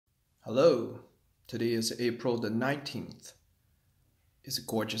Hello, today is April the 19th. It's a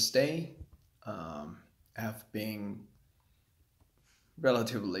gorgeous day. I've been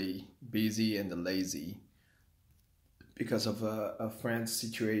relatively busy and lazy because of a friend's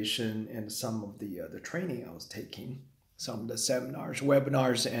situation and some of the training I was taking, some of the seminars,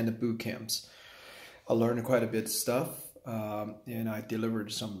 webinars, and the boot camps. I learned quite a bit of stuff, and I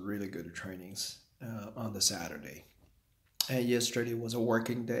delivered some really good trainings on the Saturday. And yesterday was a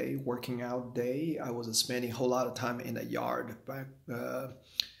working day, working out day. I was spending a whole lot of time in the yard,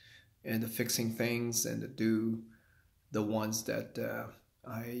 and fixing things and do the ones that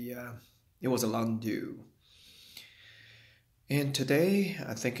it was a long do. And today,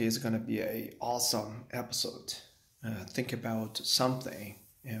 I think it's going to be an awesome episode. Think about something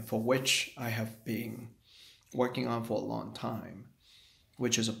and for which I have been working on for a long time,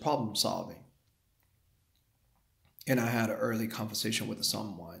 which is a problem solving. And I had an early conversation with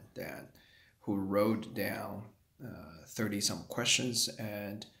someone who wrote down 30-some questions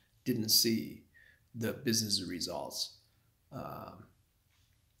and didn't see the business results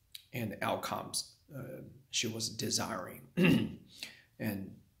and outcomes she was desiring.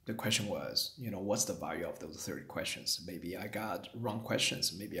 And the question was, what's the value of those 30 questions? Maybe I got wrong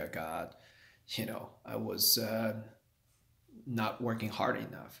questions. Maybe I got, I was not working hard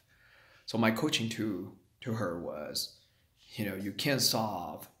enough. So my coaching to her was, you can't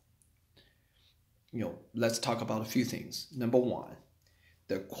solve, let's talk about a few things. Number one,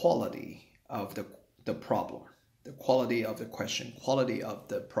 the quality of the problem, the quality of the question, quality of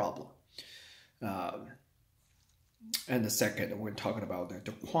the problem. And the second, we're talking about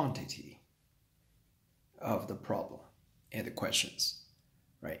the quantity of the problem and the questions,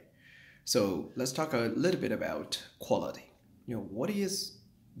 right? So let's talk a little bit about quality. What is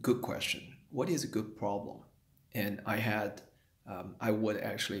good question? What is a good problem? And I would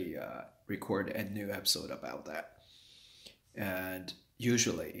actually record a new episode about that. And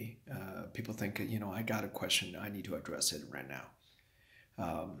usually people think, I got a question, I need to address it right now.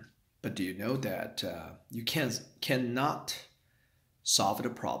 But do you know that you cannot solve the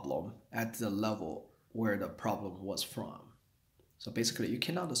problem at the level where the problem was from? So basically, you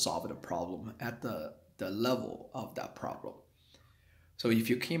cannot solve the problem at the level of that problem. So if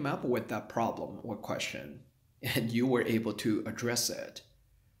you came up with that problem or question and you were able to address it,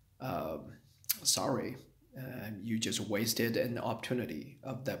 you just wasted an opportunity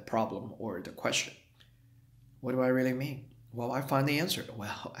of that problem or the question. What do I really mean? Well, I find the answer.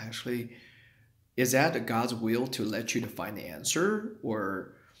 Well, actually, is that God's will to let you to find the answer?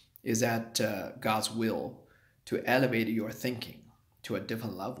 Or is that God's will to elevate your thinking to a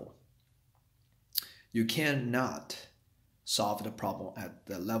different level? You cannot solve the problem at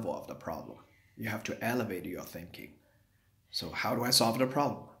the level of the problem. You have to elevate your thinking. So how do I solve the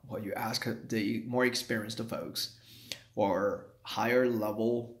problem? Well, you ask the more experienced folks or higher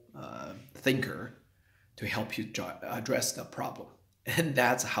level thinker to help you address the problem. And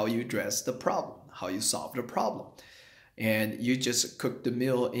that's how you address the problem, how you solve the problem. And you just cook the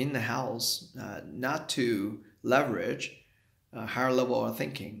meal in the house, not to leverage a higher level of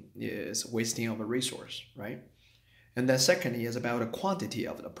thinking is wasting of a resource, right? And then secondly is about the quantity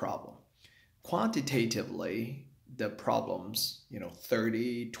of the problem. Quantitatively, the problems,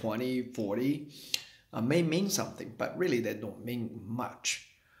 30, 20, 40, may mean something, but really they don't mean much.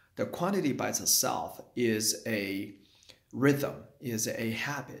 The quantity by itself is a rhythm, is a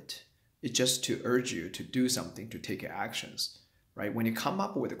habit. It's just to urge you to do something, to take actions, right? When you come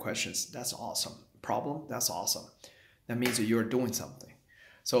up with the questions, that's awesome. Problem, that's awesome. That means that you're doing something.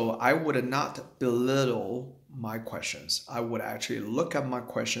 So I would not belittle my questions. I would actually look at my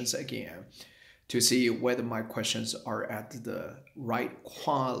questions again to see whether my questions are at the right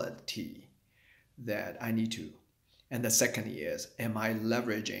quality that I need to. And the second is, am I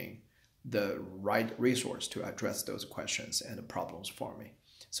leveraging the right resource to address those questions and the problems for me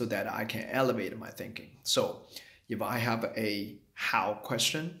so that I can elevate my thinking? So if I have a how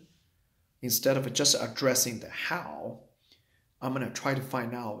question, instead of just addressing the how, I'm going to try to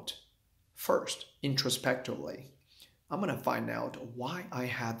find out first, introspectively, I'm going to find out why I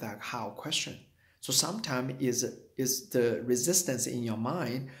had that how question. So sometimes is the resistance in your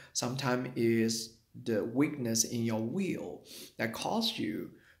mind, sometimes is the weakness in your will that caused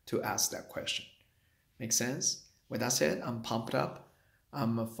you to ask that question. Make sense? With that said, I'm pumped up,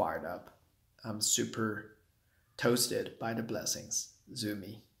 I'm fired up, I'm super toasted by the blessings.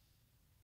 ZooMe.